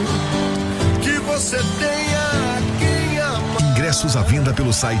que você tenha quem ama. Ingressos à venda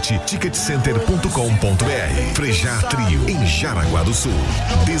pelo site ticketcenter.com.br. Frejá Trio, em Jaraguá do Sul.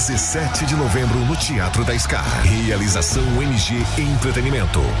 17 de novembro, no Teatro da Scar. Realização MG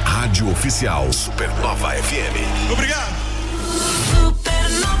Entretenimento. Rádio Oficial Supernova FM. Obrigado.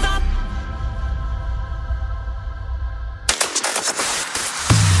 Supernova.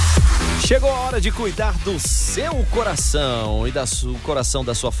 Chegou a hora de cuidar do seu coração e do coração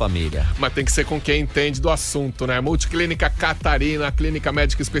da sua família. Mas tem que ser com quem entende do assunto, né? Multiclínica Catarina, a clínica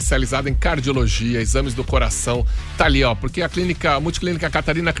médica especializada em cardiologia, exames do coração, tá ali, ó. Porque a Multiclínica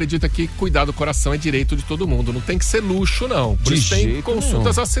Catarina acredita que cuidar do coração é direito de todo mundo. Não tem que ser luxo, não. Por isso tem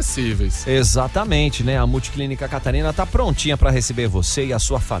consultas acessíveis. Exatamente, né? A Multiclínica Catarina tá prontinha para receber você e a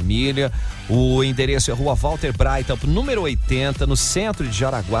sua família. O endereço é Rua Walter Braita, número 80, no centro de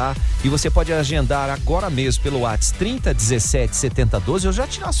Jaraguá. E você pode agendar agora mesmo pelo WhatsApp 3017 7012. Eu já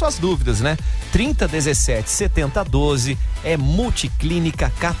tirar suas dúvidas, né? 3017 7012 é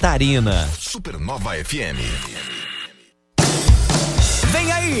Multiclínica Catarina. Supernova FM. Vem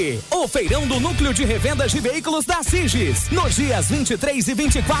aí, o feirão do Núcleo de Revendas de Veículos da Sigis, nos dias 23 e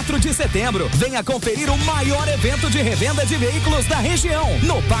 24 de setembro. Venha conferir o maior evento de revenda de veículos da região,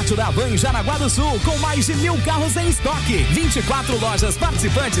 no Pátio da Van em Jaraguá do Sul, com mais de 1.000 carros em estoque, 24 lojas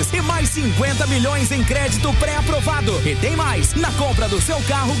participantes e mais 50 milhões em crédito pré-aprovado. E tem mais, na compra do seu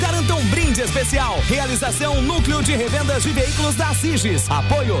carro, garanta um brinde especial. Realização Núcleo de Revendas de Veículos da Sigis.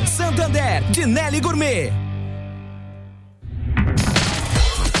 Apoio Santander, de Nelly Gourmet.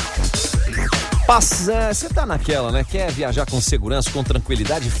 Você tá naquela, né? Quer viajar com segurança, com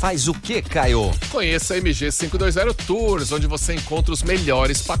tranquilidade? Faz o quê, Caio? Conheça a MG 520 Tours, onde você encontra os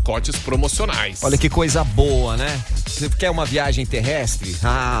melhores pacotes promocionais. Olha que coisa boa, né? Você quer uma viagem terrestre?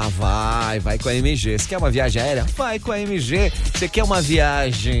 Vai com a MG. Você quer uma viagem aérea? Vai com a MG. Você quer uma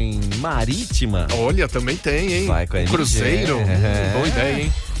viagem marítima? Olha, também tem, hein? Vai com a MG. Cruzeiro? Boa ideia,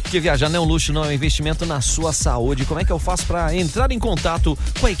 hein? Porque viajar não é um luxo, não, é um investimento na sua saúde. Como é que eu faço para entrar em contato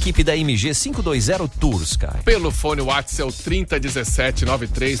com a equipe da MG 520 Tours, cara? Pelo fone WhatsApp é o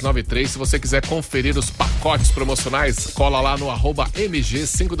 3017-9393. Se você quiser conferir os pacotes promocionais, cola lá no @MG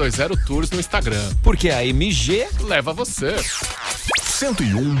 520 Tours no Instagram. Porque a MG leva você.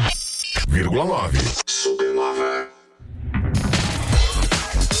 101,7. Supernova.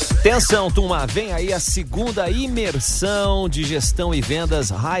 Atenção, turma, vem aí a segunda imersão de gestão e vendas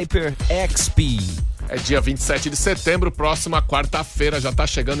Hyper XP. É dia 27 de setembro, próxima quarta-feira, já tá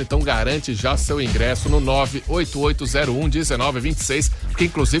chegando, então garante já seu ingresso no 988011926, porque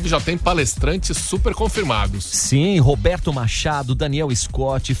inclusive já tem palestrantes super confirmados. Sim, Roberto Machado, Daniel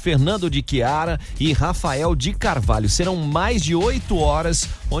Scott, Fernando de Chiara e Rafael de Carvalho. Serão mais de 8 horas,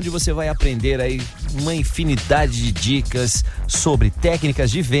 onde você vai aprender aí uma infinidade de dicas sobre técnicas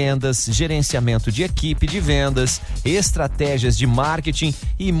de vendas, gerenciamento de equipe de vendas, estratégias de marketing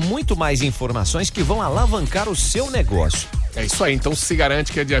e muito mais informações que vão alavancar o seu negócio. É isso aí, então se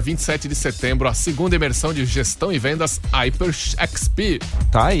garante que é dia 27 de setembro, a segunda imersão de gestão e vendas Hyper XP.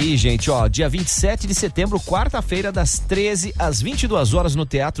 Tá aí, gente, ó, dia 27 de setembro, quarta-feira, das 13 às 22 horas no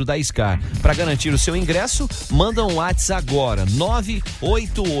Teatro da Scar. Para garantir o seu ingresso, manda um WhatsApp agora,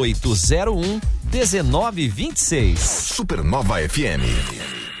 98801-1926. Supernova FM.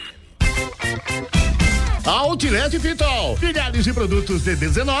 Outlet Pitol, milhares de produtos de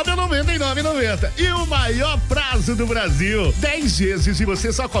R$19 a R$99,90 e o maior prazo do Brasil, 10 vezes e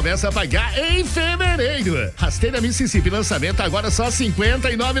você só começa a pagar em fevereiro. Rasteira Mississippi, lançamento agora só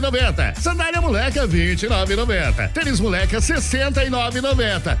R$59,90. Sandália moleca R$29,90. Tênis moleca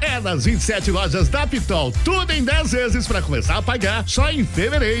R$69,90. É nas 27 lojas da Pitol, tudo em 10 vezes para começar a pagar só em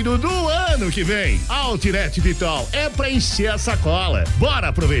fevereiro do ano que vem. Outlet Pitol é pra encher a sacola. Bora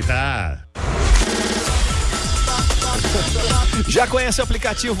aproveitar. Já conhece o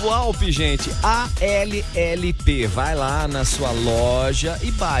aplicativo Alp, gente? ALLP. Vai lá na sua loja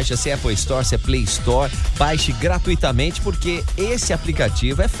e baixa. Se é Apple Store, se é Play Store, baixe gratuitamente porque esse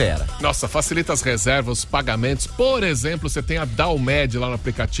aplicativo é fera. Nossa, facilita as reservas, os pagamentos. Por exemplo, você tem a Dalmed lá no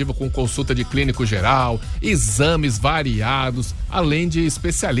aplicativo com consulta de clínico geral, exames variados, além de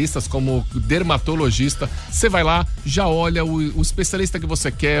especialistas como dermatologista. Você vai lá, já olha o especialista que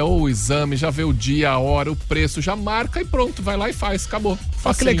você quer ou o exame, já vê o dia, a hora, o preço, já marca e pronto, vai lá e faz, acabou.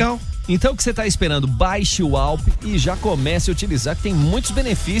 Ó, que legal. Então o que você está esperando? Baixe o Alp e já comece a utilizar, que tem muitos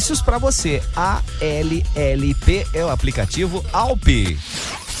benefícios para você. ALLP é o aplicativo Alp.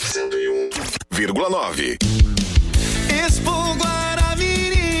 101,9. Expo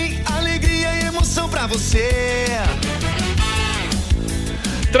Guaramirim, alegria e emoção pra você.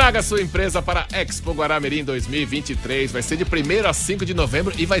 Traga sua empresa para a Expo Guaramirim 2023. Vai ser de 1º a 5 de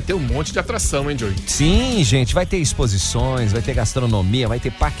novembro e vai ter um monte de atração, hein, Joey? Sim, gente, vai ter exposições, vai ter gastronomia, vai ter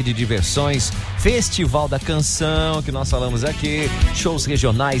parque de diversões, festival da canção, que nós falamos aqui, shows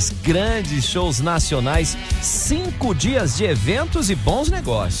regionais, grandes shows nacionais, 5 dias de eventos e bons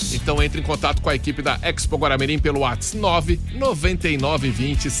negócios. Então entre em contato com a equipe da Expo Guaramirim pelo WhatsApp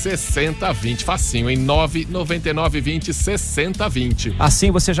 99920-6020. Facinho, em 99920-6020. Assim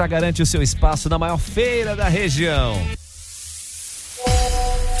você já garante o seu espaço na maior feira da região.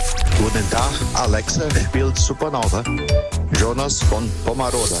 Guten Tag, Alexa, spielt Supernova. Jonas von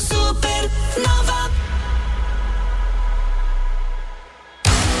Pomaroda. Supernova.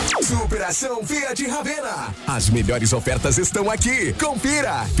 Superação Fiat Ravena. As melhores ofertas estão aqui.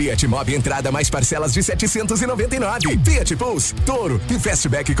 Confira. Fiat Mobi entrada mais parcelas de 799. Fiat Pulse, Toro e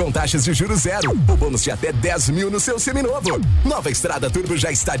Fastback com taxas de juros zero. O bônus de até 10 mil no seu seminovo. Nova Estrada Turbo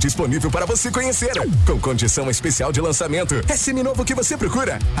já está disponível para você conhecer. Com condição especial de lançamento. É seminovo que você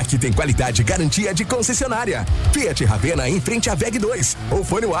procura. Aqui tem qualidade e garantia de concessionária. Fiat Ravena em frente à VEG 2. Ou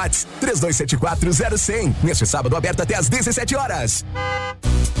fone Whats 32740100. Neste sábado aberto até às 17 horas.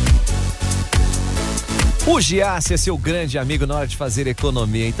 O Giasse é seu grande amigo na hora de fazer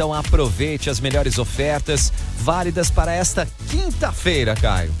economia, então aproveite as melhores ofertas válidas para esta quinta-feira,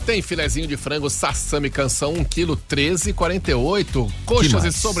 Caio. Tem filezinho de frango Sassami Canção 1 kg 13,48. Coxas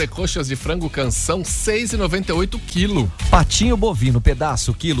e sobrecoxas de frango Canção 6,98 quilo. Patinho bovino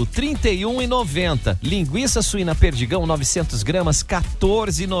pedaço quilo 31,90. Linguiça suína Perdigão 900 gramas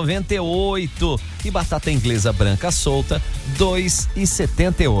 14,98. E batata inglesa branca solta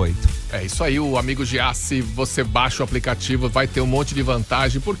 2,78. É isso aí, o amigo Giasse, você baixa o aplicativo, vai ter um monte de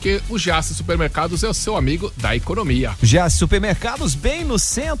vantagem, porque o Giasse Supermercados é o seu amigo da economia. Giasse Supermercados, bem no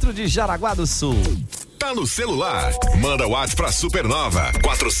centro de Jaraguá do Sul. Tá no celular? Manda o WhatsApp pra Supernova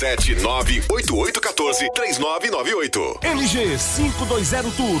 47988143998. MG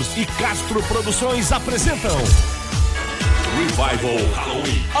 520 Tours e Castro Produções apresentam Revival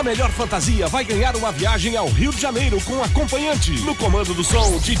Halloween. A melhor fantasia vai ganhar uma viagem ao Rio de Janeiro com acompanhante. No comando do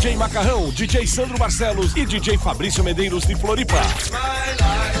som, DJ Macarrão, DJ Sandro Barcelos e DJ Fabrício Medeiros de Floripa.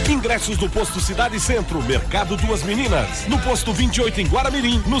 Ingressos no posto Cidade Centro, Mercado Duas Meninas, no posto 28 em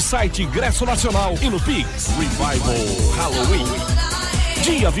Guaramirim, no site Ingresso Nacional e no Pix. Revival Halloween.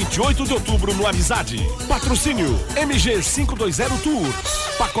 Dia 28 de outubro no Amizade. Patrocínio MG 520 Tours.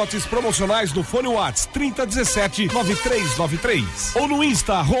 Pacotes promocionais no fone Whats 3017-9393 ou no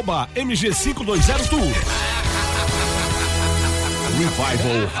Insta @MG 520 Tours.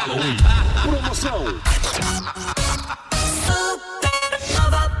 Revival Halloween. Promoção.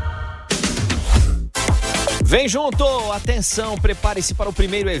 Vem junto, atenção, prepare-se para o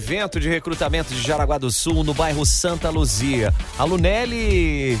primeiro evento de recrutamento de Jaraguá do Sul no bairro Santa Luzia. A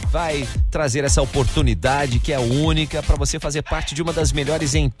Lunelli vai trazer essa oportunidade que é única para você fazer parte de uma das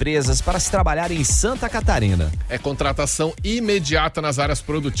melhores empresas para se trabalhar em Santa Catarina. É contratação imediata nas áreas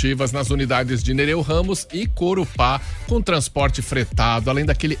produtivas, nas unidades de Nereu Ramos e Corupá, com transporte fretado, além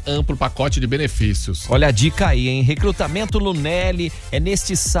daquele amplo pacote de benefícios. Olha a dica aí, hein? Recrutamento Lunelli é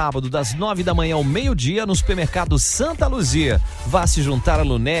neste sábado, das 9 da manhã ao meio-dia, no supermercado Santa Luzia. Vá se juntar a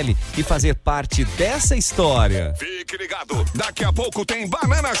Lunelli e fazer parte dessa história. Fique ligado, daqui a pouco tem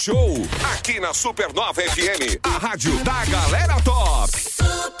Banana Show, aqui na Supernova FM, a rádio da galera top.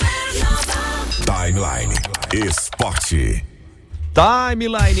 Timeline Esporte.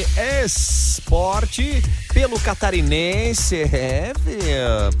 Timeline Esporte pelo Catarinense.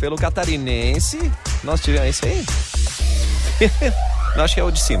 Pelo Catarinense. Nós tivemos isso aí? Não, acho que é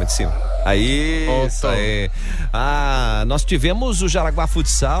o de cima. Aí, isso aí. Nós tivemos o Jaraguá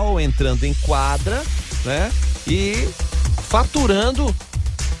Futsal entrando em quadra, né? E faturando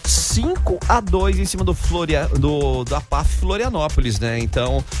 5-2 em cima da PAF Florianópolis, né?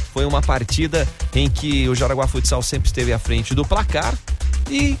 Então, foi uma partida em que o Jaraguá Futsal sempre esteve à frente do placar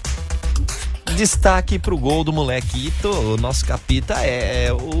e destaque pro gol do molequito, o nosso capita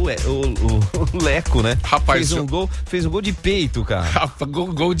é o Leco, né? Rapaz, fez um gol de peito, cara.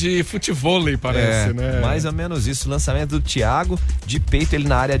 Gol de futevôlei, parece, né? Mais ou menos isso, lançamento do Thiago, de peito, ele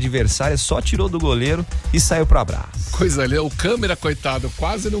na área adversária, só tirou do goleiro e saiu pro abraço. Coisa ali, o câmera, coitado,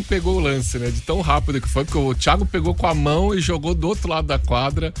 quase não pegou o lance, né? De tão rápido que foi, porque o Thiago pegou com a mão e jogou do outro lado da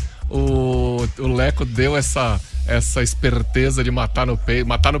quadra, o Leco deu essa esperteza de matar no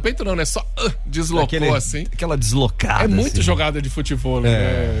peito não, né? Só deslocou assim. Aquela deslocada. É muito assim. Jogada de futebol,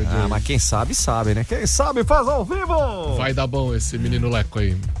 né? Mas quem sabe, né? Quem sabe faz ao vivo! Vai dar bom esse menino Leco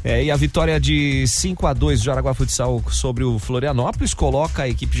aí. E a vitória de 5-2 do Jaraguá Futsal sobre o Florianópolis coloca a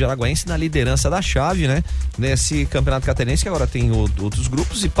equipe jaraguense na liderança da chave, né? Nesse campeonato catarinense, que agora tem outros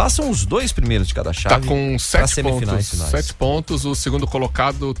grupos e passam os 2 primeiros de cada chave. Tá com 7 pontos. 7 pontos. O segundo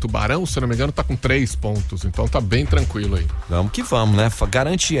colocado, Tubarão, se eu não me engano, tá com 3 pontos. Então tá bem tranquilo aí. Vamos que vamos, né?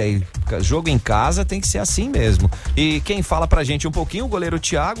 Garantir aí. Jogo em casa tem que ser assim mesmo. E quem fala pra gente um pouquinho, o goleiro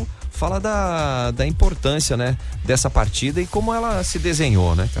Thiago, fala da importância, né? Dessa partida e como ela se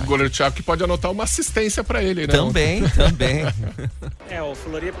desenhou, né, cara? O goleiro Thiago que pode anotar uma assistência pra ele, né? Também. O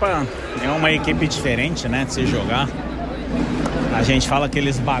Floripa é uma equipe diferente, né? De se jogar. A gente fala que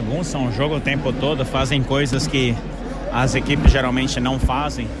eles bagunçam o jogo o tempo todo, fazem coisas que as equipes geralmente não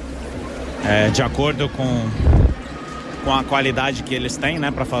fazem, de acordo com a qualidade que eles têm,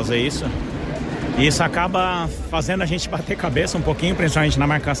 né, para fazer isso. E isso acaba fazendo a gente bater cabeça um pouquinho, principalmente na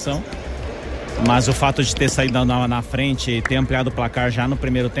marcação. Mas o fato de ter saído na frente e ter ampliado o placar já no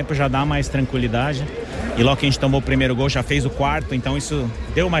primeiro tempo já dá mais tranquilidade. E logo que a gente tomou o primeiro gol, já fez o quarto, então isso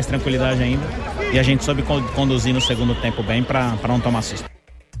deu mais tranquilidade ainda. E a gente soube conduzir no segundo tempo bem para não tomar susto.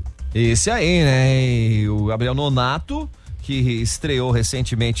 Esse aí, né? E o Gabriel Nonato, que estreou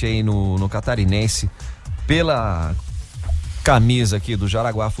recentemente aí no Catarinense pela camisa aqui do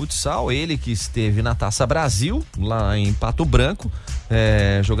Jaraguá Futsal, ele que esteve na Taça Brasil, lá em Pato Branco,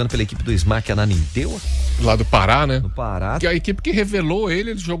 jogando pela equipe do SMAC Ananindeua. Lá do Pará, né? Do Pará. Que a equipe que revelou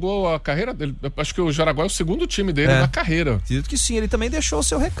ele jogou a carreira dele. Acho que o Jaraguá é o segundo time dele na carreira. Acredito que sim, ele também deixou o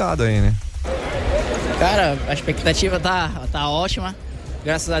seu recado aí, né? Cara, a expectativa tá ótima.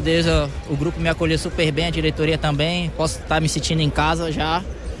 Graças a Deus o grupo me acolheu super bem, a diretoria também. Posso estar me sentindo em casa já.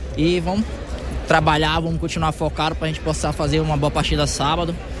 E vamos trabalhar, vamos continuar focado para a gente possa fazer uma boa partida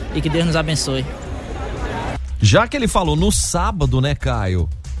sábado e que Deus nos abençoe. Já que ele falou no sábado, né, Caio?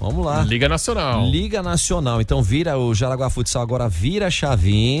 Vamos lá. Liga Nacional. Então o Jaraguá Futsal agora vira a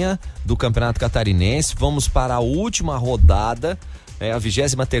chavinha do Campeonato Catarinense. Vamos para a última rodada, a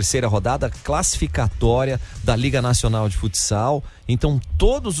 23ª rodada classificatória da Liga Nacional de Futsal. Então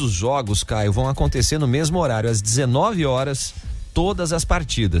todos os jogos, Caio, vão acontecer no mesmo horário, às 19 horas. Todas as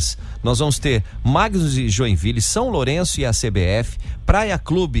partidas. Nós vamos ter Magnus e Joinville, São Lourenço e a CBF, Praia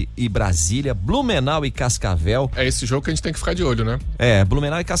Clube e Brasília, Blumenau e Cascavel. É esse jogo que a gente tem que ficar de olho, né?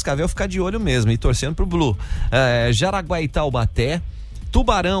 Blumenau e Cascavel ficar de olho mesmo e torcendo pro Blue. Jaraguá e Taubaté,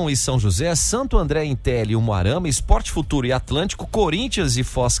 Tubarão e São José, Santo André, Intel e Umuarama, Esporte Futuro e Atlântico, Corinthians e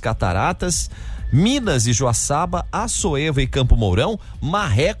Foz Cataratas, Minas e Joaçaba, Açoeva e Campo Mourão,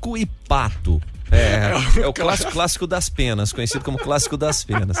 Marreco e Pato. É o clássico das penas, conhecido como clássico das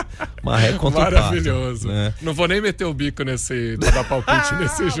penas. Marreco contra o Pato. Maravilhoso. Não vou nem meter o bico pra dar palpite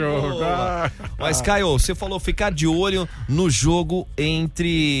nesse jogo. Mas, Caio, você falou ficar de olho no jogo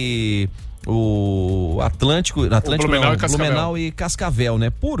entre o Blumenau e Cascavel, né?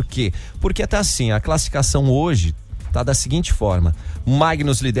 Por quê? Porque tá assim, a classificação hoje tá da seguinte forma: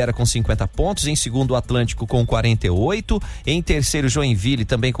 Magnus lidera com 50 pontos, em segundo o Atlântico com 48, em terceiro Joinville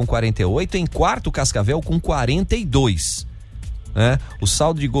também com 48, em quarto o Cascavel com 42, né? O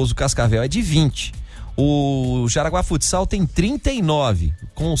saldo de gols do Cascavel é de 20. O Jaraguá Futsal tem 39,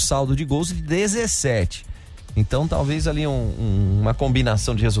 com o saldo de gols de 17. Então talvez ali uma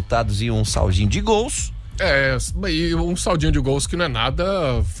combinação de resultados e um saldinho de gols. E um saldinho de gols que não é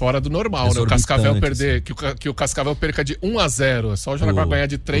nada fora do normal, né? O Cascavel perder, que o Cascavel perca de 1-0, é só o Jaraguá ganhar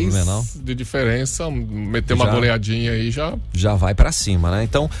de 3 de diferença, meter uma goleadinha aí já vai pra cima, né?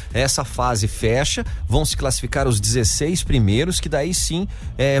 Então essa fase fecha, vão se classificar os 16 primeiros, que daí sim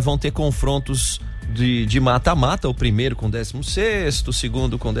vão ter confrontos de mata-mata, o primeiro com 16º, o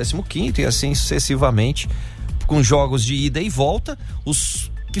segundo com 15º e assim sucessivamente, com jogos de ida e volta. Os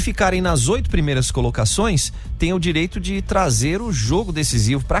que ficarem nas 8 primeiras colocações têm o direito de trazer o jogo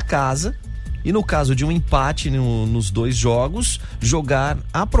decisivo para casa e, no caso de um empate nos 2 jogos, jogar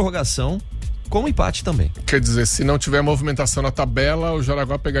a prorrogação com empate também. Quer dizer, se não tiver movimentação na tabela, o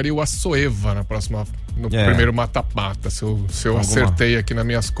Jaraguá pegaria o Açoeva no primeiro mata-mata, se eu acertei aqui nas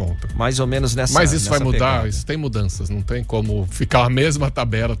minhas contas. Mais ou menos nessa. Mas isso vai mudar, pegada. Isso tem mudanças, não tem como ficar a mesma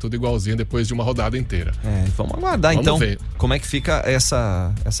tabela, tudo igualzinho depois de uma rodada inteira. Vamos aguardar então ver como é que fica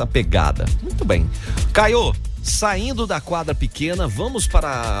essa pegada. Muito bem. Caio, saindo da quadra pequena, vamos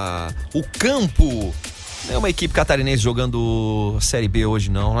para o campo. Não é uma equipe catarinense jogando Série B hoje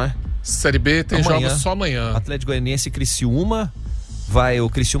não, né? Série B tem jogos só amanhã. Atlético Goianiense e Criciúma. O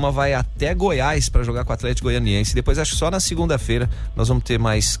Criciúma vai até Goiás para jogar com o Atlético Goianiense. Depois, acho que só na segunda-feira nós vamos ter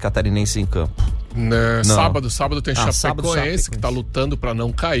mais catarinenses em campo. Sábado tem Chapecoense, que tá lutando para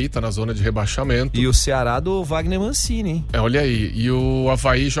não cair, tá na zona de rebaixamento. E o Ceará do Wagner Mancini, hein? Olha aí. E o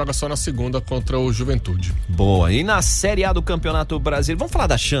Avaí joga só na segunda contra o Juventude. Boa. E na Série A do Campeonato Brasileiro, vamos falar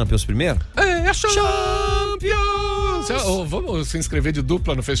da Champions primeiro? A Champions! Vamos se inscrever de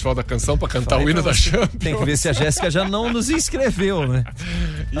dupla no Festival da Canção pra cantar o hino da Champions. Tem que ver se a Jéssica já não nos inscreveu, né?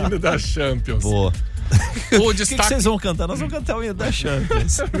 Hino da Champions. Boa. O destaque... que vocês vão cantar? Nós vamos cantar o hino da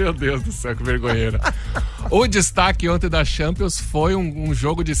Champions. Meu Deus do céu, que vergonheira. O destaque ontem da Champions foi um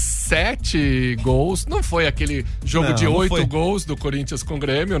jogo de 7 gols. Não foi aquele jogo de 8 gols do Corinthians com o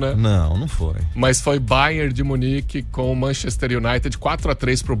Grêmio, né? Não foi. Mas foi Bayern de Munique com o Manchester United,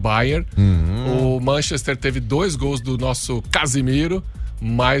 4-3 pro Bayern. O Manchester teve 2 gols do nosso Casimiro,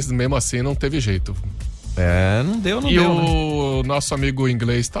 mas mesmo assim não teve jeito. Não deu. E o nosso amigo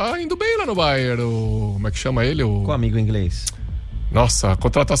inglês tá indo bem lá no Bayern. Como é que chama ele? Qual amigo inglês? Nossa, a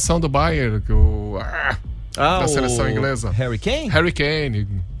contratação do Bayern, da seleção inglesa. Harry Kane? Harry Kane.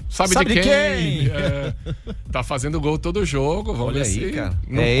 Sabe de quem? Tá fazendo gol todo jogo. Vamos ver aí, cara.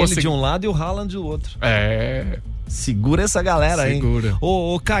 Ele de um lado e o Haaland do outro. Segura essa galera aí. Segura.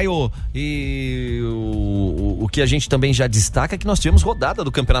 Ô, Caio, e o que a gente também já destaca é que nós tivemos rodada do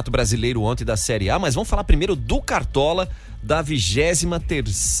Campeonato Brasileiro ontem da Série A, mas vamos falar primeiro do Cartola da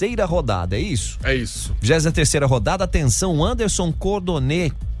 23ª rodada, é isso? É isso. 23ª rodada, atenção, Anderson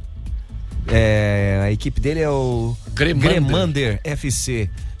Cordonet. A equipe dele é o Gremander FC.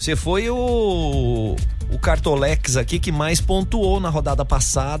 Você foi o Cartolex aqui que mais pontuou na rodada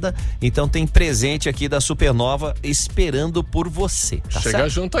passada, então tem presente aqui da Supernova esperando por você. Chega certo?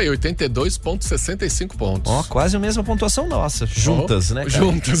 Junto aí, 82,65 pontos. Quase a mesma pontuação nossa. Juntas, né,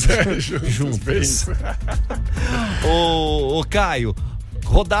 cara? Juntas. Ô, Caio,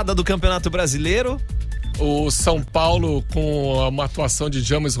 rodada do Campeonato Brasileiro. O São Paulo, com uma atuação de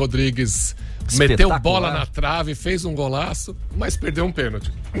James Rodrigues, meteu bola na trave, fez um golaço, mas perdeu um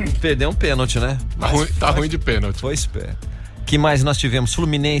pênalti. Perdeu um pênalti, né? Tá ruim de pênalti. Foi esperto. Que mais nós tivemos?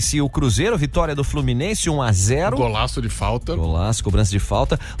 Fluminense e o Cruzeiro, vitória do Fluminense 1-0. Golaço de falta. Golaço, cobrança de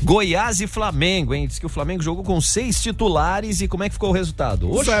falta. Goiás e Flamengo, hein? Diz que o Flamengo jogou com 6 titulares e como é que ficou o resultado?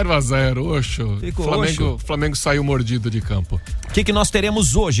 0-0, oxo. Flamengo saiu mordido de campo. O que nós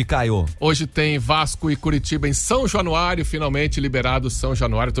teremos hoje, Caio? Hoje tem Vasco e Curitiba em São Januário, finalmente liberado São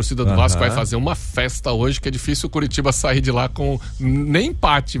Januário. A torcida do Vasco vai fazer uma festa hoje, que é difícil o Curitiba sair de lá com nem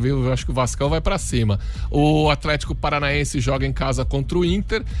empate, viu? Eu acho que o Vascão vai pra cima. O Atlético Paranaense joga joga em casa contra o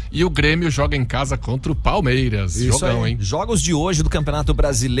Inter e o Grêmio joga em casa contra o Palmeiras. Isso Jogão, aí. hein? Jogos de hoje do Campeonato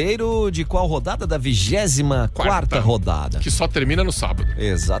Brasileiro, de qual rodada? Da 24ª rodada. Que só termina no sábado.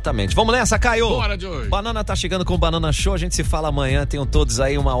 Exatamente. Vamos nessa, Caio? Bora de hoje. Banana tá chegando com o Banana Show, a gente se fala amanhã. Tenham todos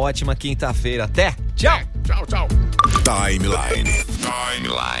aí uma ótima quinta-feira. Até! Tchau! Tchau, tchau. Timeline.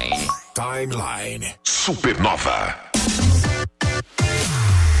 Supernova.